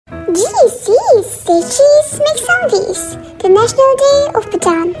Yeez, say cheese, make some Yeez, the National Day of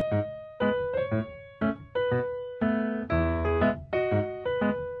Bhutan.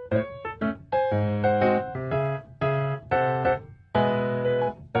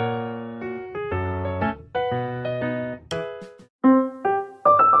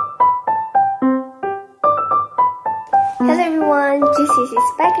 Hello everyone, Yeez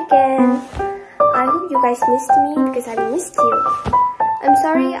is back again. I hope you guys missed me because I missed you. I'm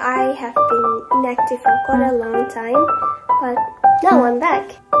sorry I have been inactive for quite a long time, but now I'm back.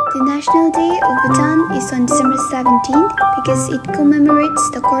 The National Day of Bhutan is on December 17th because it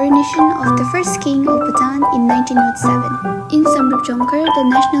commemorates the coronation of the first king of Bhutan in 1907. In Samdrup, Jongkhar, the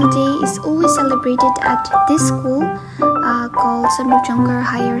National Day is always celebrated at this school called Samdrup Jongkhar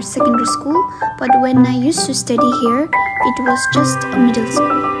Higher Secondary School, but when I used to study here, it was just a middle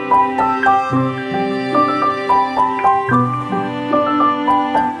school.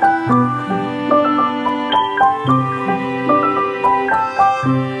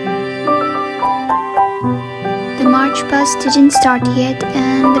 The march past didn't start yet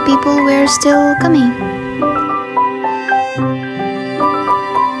and the people were still coming.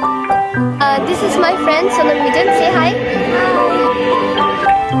 This is my friend Samdrup. Say hi.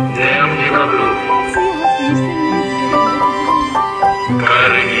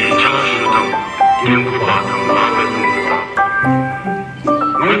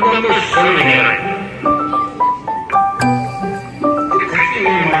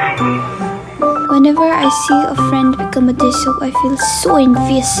 Whenever I see a friend become a disciple, I feel so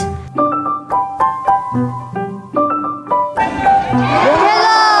envious.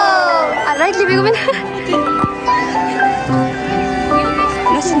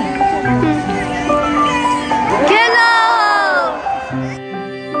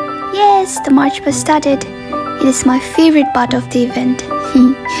 Yes, the march was started. It is my favorite part of the event.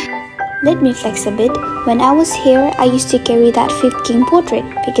 Let me flex a bit. When I was here, I used to carry that 5th king portrait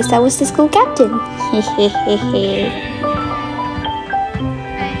because I was the school captain.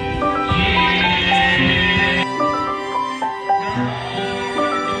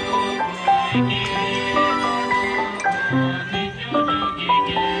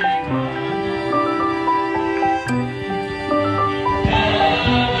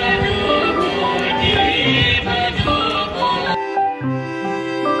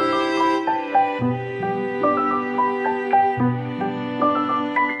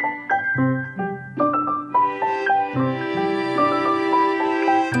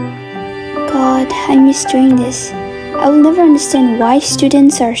 God, I miss doing this. I will never understand why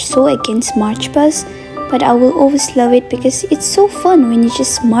students are so against march past, but I will always love it because it's so fun when you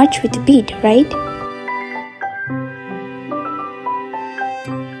just march with the beat, right?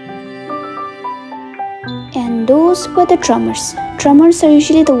 And those were the drummers. Drummers are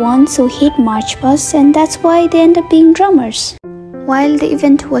usually the ones who hate march past, and that's why they end up being drummers. While the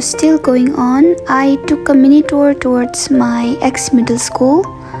event was still going on, I took a mini tour towards my ex-middle school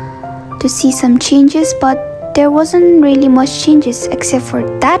to see some changes, but there wasn't really much changes except for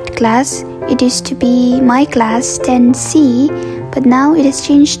that class. It used to be my class 10C, but now it has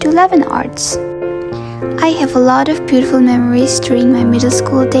changed to 11 Arts. I have a lot of beautiful memories during my middle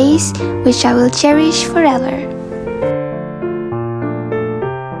school days, which I will cherish forever.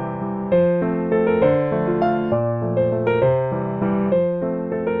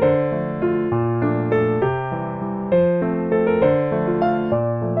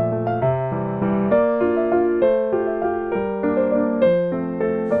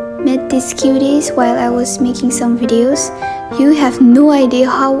 Met these cuties while I was making some videos. You have no idea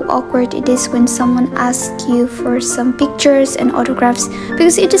how awkward it is when someone asks you for some pictures and autographs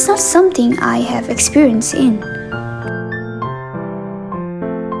because it is not something I have experience in.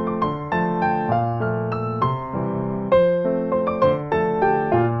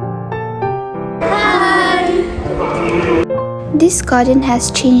 Hi! This garden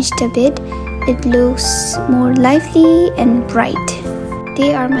has changed a bit. It looks more lively and bright.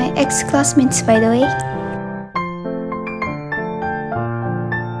 They are my ex-classmates, by the way.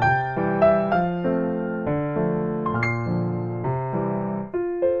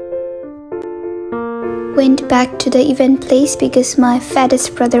 Went back to the event place because my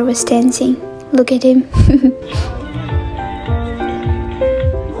fattest brother was dancing. Look at him.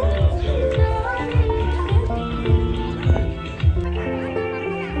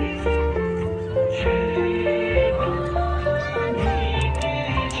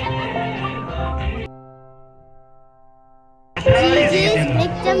 Yeez,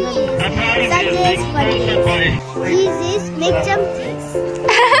 make some Yeez. Sundays for Yeez. Yeez, make some Yeez.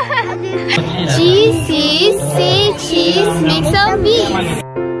 Yeez, say cheese, make some Yeez.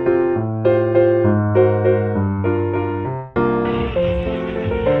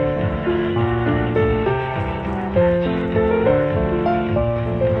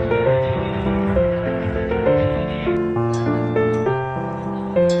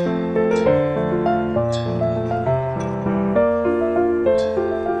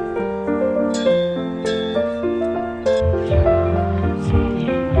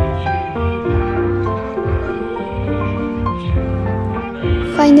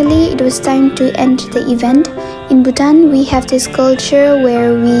 Finally, it was time to end the event. In Bhutan, we have this culture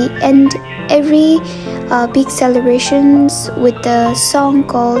where we end every big celebrations with a song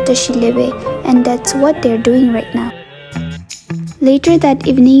called Tashilebe, and that's what they're doing right now. Later that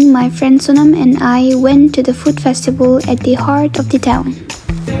evening, my friend Sonam and I went to the food festival at the heart of the town.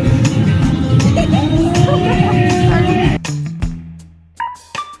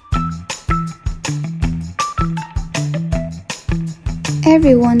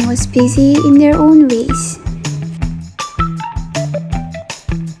 Everyone was busy in their own ways.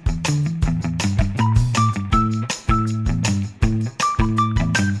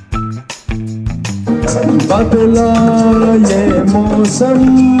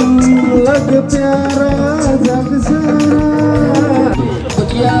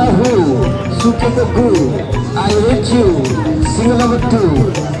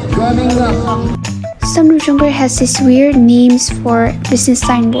 Samdrup Jongkhar has these weird names for business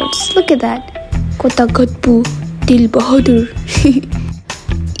signboards. Look at that. Kota Gatpu, Dil Bahadur.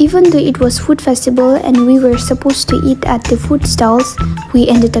 Even though it was food festival and we were supposed to eat at the food stalls, we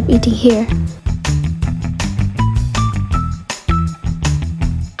ended up eating here.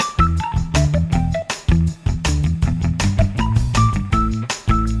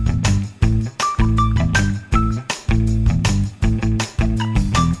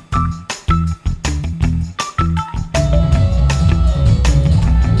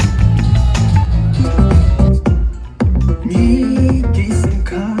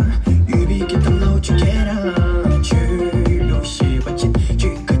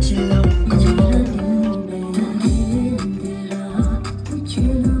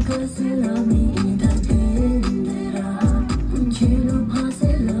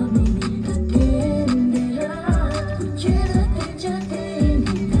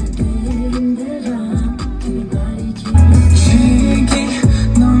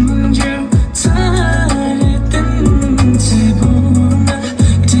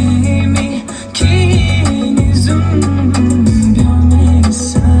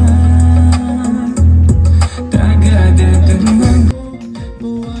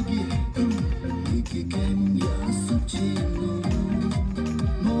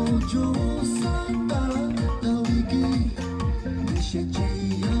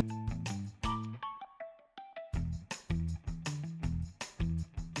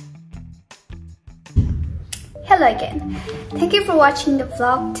 Hello again. Thank you for watching the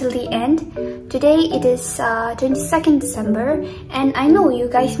vlog till the end. Today it is 22nd December and I know you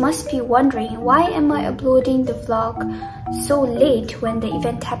guys must be wondering why am I uploading the vlog so late when the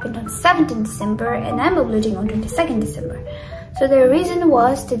event happened on 17th December and I'm uploading on 22nd December. So the reason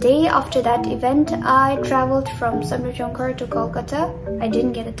was the day after that event I traveled from Samdrup Jongkhar to Kolkata. I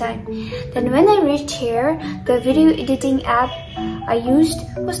didn't get a time. Then when I reached here, the video editing app I used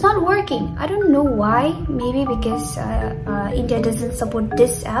was not working. I don't know why. Maybe because India doesn't support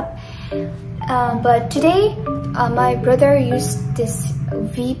this app. But today my brother used this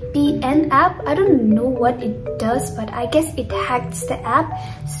VPN app. I don't know what it does, but I guess it hacks the app.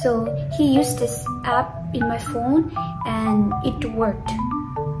 So he used this app in my phone and it worked.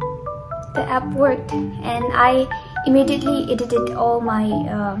 The app worked and I immediately edited all my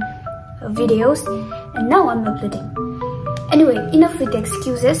videos and now I'm uploading. Anyway, enough with the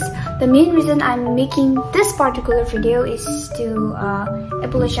excuses. The main reason I'm making this particular video is to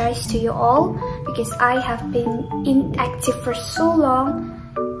apologize to you all because I have been inactive for so long,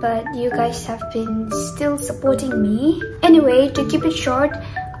 but you guys have been still supporting me. Anyway, to keep it short,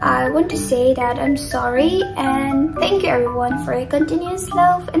 I want to say that I'm sorry and thank you everyone for your continuous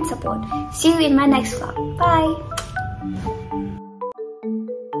love and support. See you in my next vlog. Bye!